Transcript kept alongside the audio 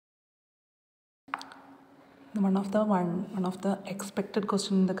One of the expected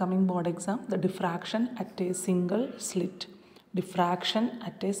question in the coming board exam, the diffraction at a single slit. Diffraction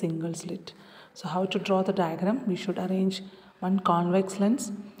at a single slit. So how to draw the diagram? We should arrange one convex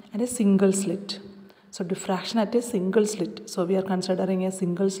lens and a single slit. So diffraction at a single slit. So we are considering a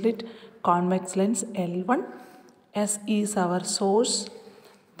single slit convex lens L1. S is our source.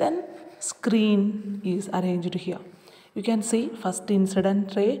 Then screen is arranged here. You can see first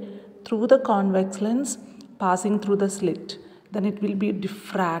incident ray through the convex lens passing through the slit. Then it will be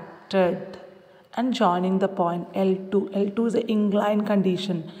diffracted and joining the point L2. L2 is an inclined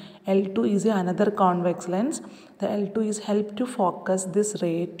condition. L2 is another convex lens. The L2 is helped to focus this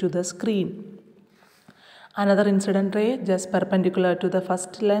ray to the screen. Another incident ray just perpendicular to the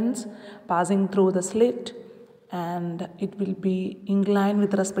first lens passing through the slit, and it will be inclined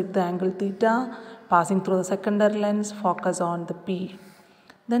with respect to the angle theta passing through the secondary lens, focus on the P.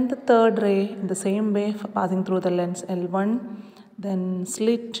 Then the third ray in the same way passing through the lens L1, then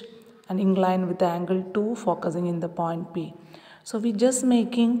slit and inclined with the angle 2 focusing in the point P. So we just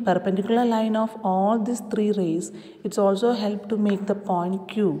making perpendicular line of all these three rays. It's also helped to make the point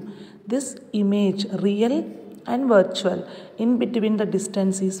Q. This image real and virtual. In between the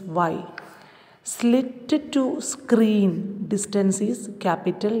distance is Y. Slit to screen distance is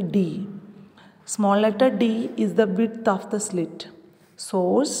capital D. Small letter D is the width of the slit.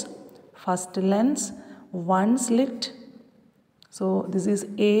 Source, first lens, one slit. So this is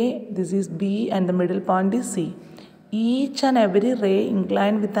A, this is B, and the middle point is C. Each and every ray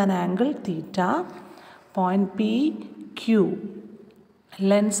inclined with an angle theta. Point P, Q.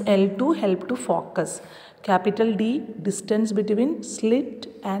 Lens L2 help to focus. Capital D, distance between slit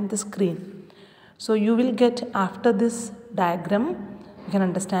and the screen. So you will get after this diagram, you can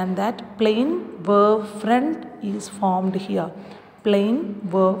understand that plane wave front is formed here. Plane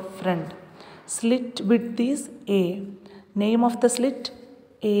wave front. Slit width is A. Name of the slit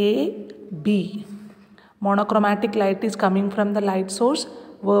AB. Monochromatic light is coming from the light source.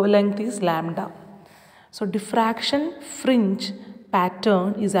 Wavelength is lambda. So diffraction fringe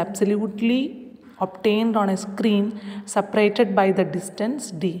pattern is absolutely obtained on a screen separated by the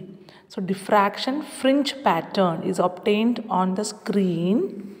distance D. So diffraction fringe pattern is obtained on the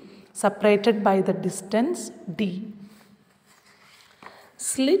screen separated by the distance D.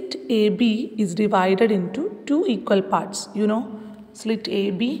 Slit AB is divided into two equal parts. You know, slit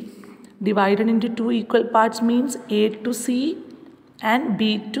AB divided into two equal parts means A to C and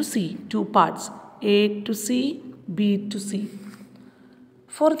B to C. Two parts, A to C, B to C.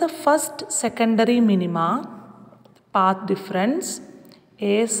 For the first secondary minima, path difference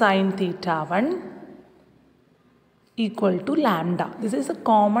A sin theta 1 equal to lambda. This is a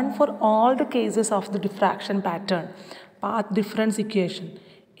common for all the cases of the diffraction pattern. Path difference equation.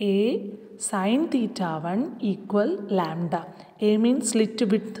 A sin theta 1 equal lambda. A means slit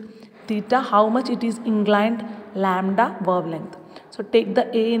width. Theta, how much it is inclined, lambda wavelength. So take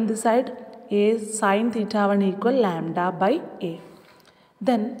the A in this side. A sin theta 1 equal lambda by A.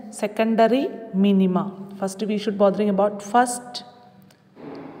 Then secondary minima. First we should bothering about first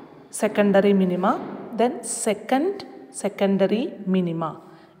secondary minima, then second secondary minima.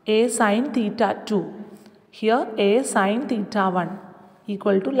 A sin theta 2. Here A sin theta 1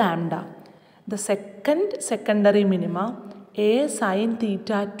 equal to lambda. The second secondary minima, A sin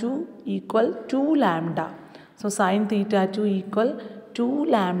theta 2 equal 2 lambda. So sin theta 2 equal 2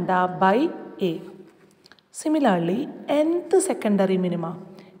 lambda by A. Similarly, nth secondary minima,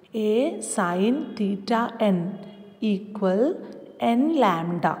 A sin theta n equal n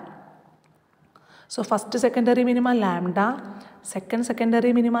lambda. So first secondary minima lambda, second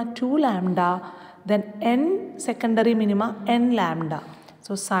secondary minima 2 lambda, then n secondary minima n lambda.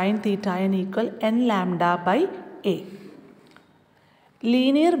 So sin theta n equal n lambda by A.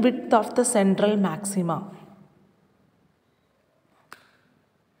 Linear width of the central maxima.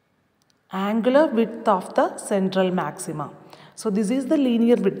 Angular width of the central maxima. So this is the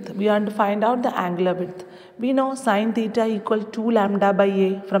linear width. We want to find out the angular width. We know sin theta equal 2 lambda by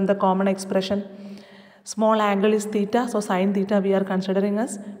A from the common expression. Small angle is theta, so sin theta we are considering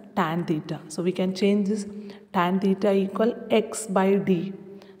as tan theta. So we can change this tan theta equal x by d.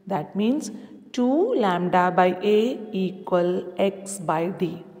 That means 2 lambda by A equal x by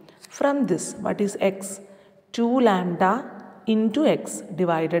d. From this, what is x? 2 lambda into x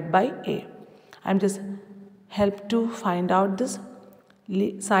divided by A. I am just help to find out this.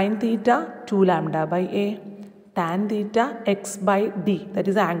 Sin theta 2 lambda by A, tan theta x by d, that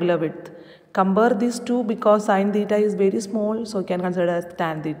is angular width. Compare these two because sin theta is very small, so you can consider as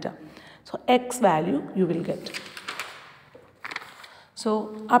tan theta. So x value you will get.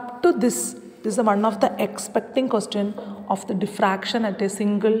 So up to this This is one of the expecting question of the diffraction at a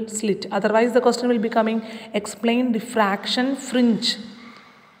single slit. Otherwise, the question will be coming explain diffraction fringe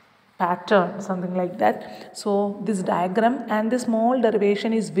pattern, something like that. So this diagram and this small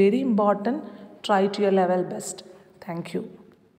derivation is very important. Try to your level best. Thank you.